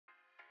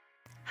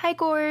Hi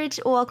Gorge,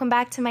 welcome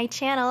back to my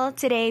channel.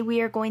 Today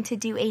we are going to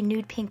do a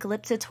nude pink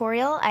lip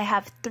tutorial. I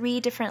have 3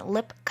 different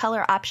lip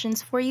color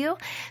options for you.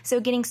 So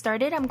getting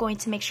started, I'm going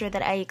to make sure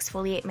that I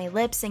exfoliate my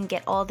lips and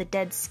get all the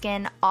dead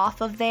skin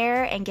off of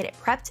there and get it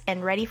prepped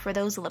and ready for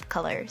those lip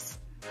colors.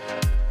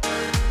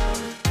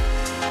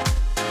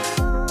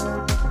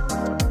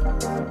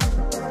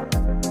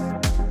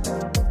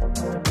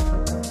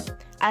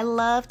 I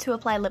love to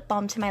apply lip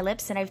balm to my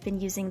lips, and I've been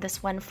using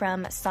this one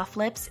from Soft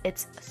Lips.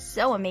 It's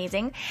so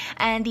amazing.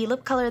 And the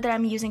lip color that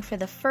I'm using for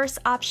the first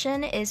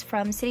option is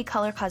from City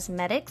Color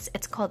Cosmetics.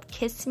 It's called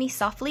Kiss Me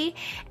Softly,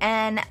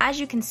 and as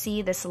you can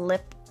see, this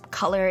lip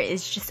color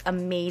is just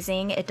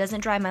amazing. It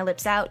doesn't dry my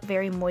lips out,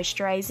 very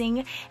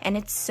moisturizing, and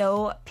it's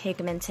so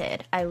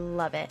pigmented. I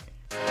love it.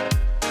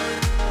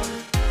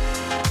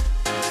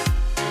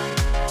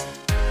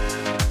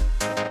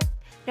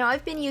 Now,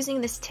 I've been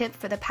using this tip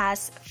for the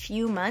past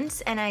few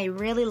months and I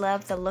really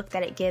love the look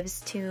that it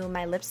gives to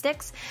my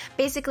lipsticks.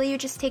 Basically, you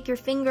just take your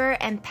finger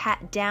and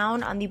pat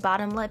down on the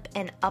bottom lip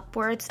and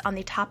upwards on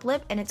the top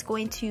lip, and it's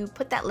going to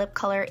put that lip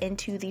color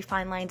into the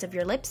fine lines of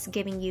your lips,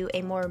 giving you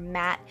a more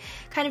matte,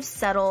 kind of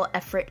subtle,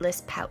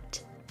 effortless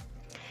pout.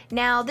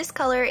 Now, this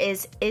color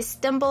is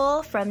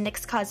Istanbul from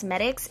NYX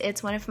Cosmetics.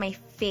 It's one of my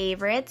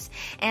favorites,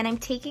 and I'm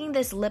taking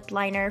this lip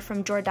liner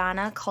from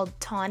Jordana called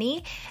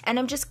Tawny, and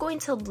I'm just going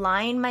to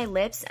line my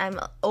lips. I'm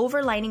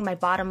overlining my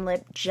bottom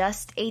lip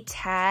just a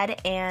tad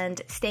and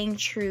staying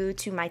true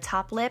to my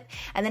top lip,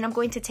 and then I'm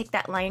going to take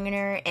that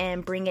liner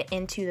and bring it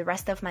into the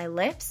rest of my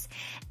lips,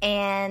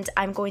 and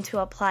I'm going to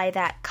apply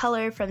that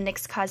color from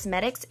NYX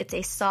Cosmetics. It's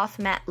a soft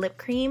matte lip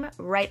cream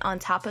right on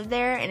top of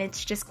there, and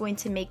it's just going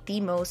to make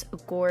the most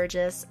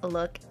gorgeous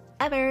look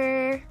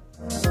ever.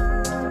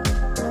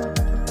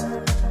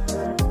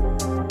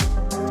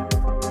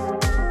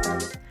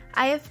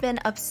 I have been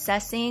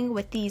obsessing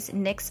with these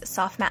NYX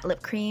soft matte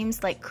lip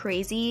creams like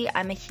crazy.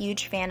 I'm a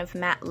huge fan of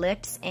matte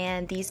lips,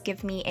 and these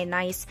give me a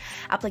nice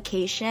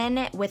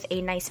application with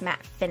a nice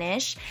matte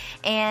finish.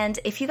 And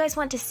if you guys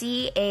want to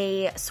see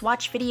a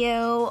swatch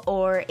video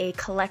or a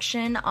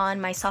collection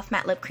on my soft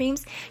matte lip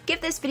creams,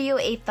 give this video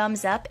a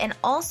thumbs up. And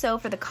also,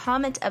 for the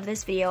comment of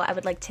this video, I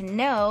would like to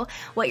know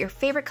what your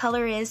favorite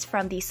color is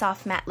from the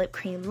soft matte lip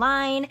cream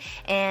line,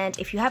 and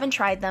if you haven't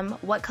tried them,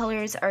 what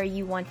colors are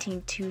you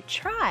wanting to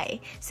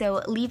try? So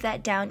leave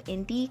that down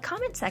in the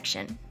comment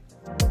section.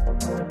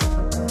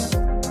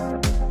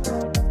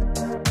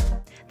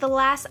 The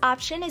last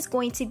option is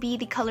going to be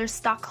the color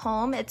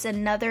Stockholm. It's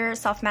another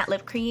soft matte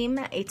lip cream.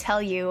 I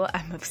tell you,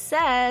 I'm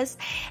obsessed.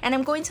 And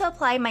I'm going to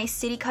apply my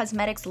City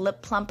Cosmetics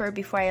lip plumper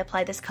before I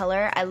apply this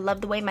color. I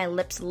love the way my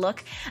lips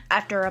look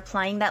after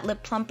applying that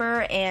lip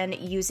plumper and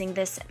using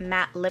this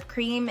matte lip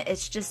cream.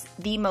 It's just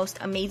the most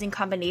amazing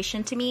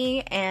combination to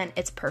me, and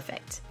it's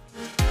perfect.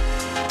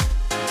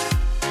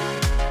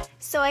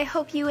 So I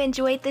hope you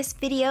enjoyed this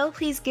video.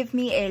 Please give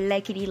me a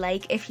likey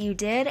like if you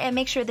did, and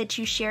make sure that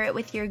you share it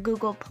with your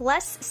Google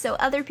Plus so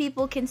other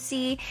people can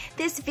see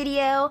this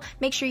video.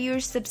 Make sure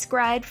you're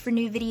subscribed for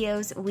new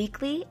videos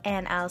weekly,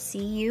 and I'll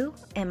see you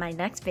in my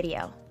next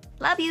video.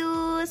 Love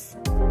yous!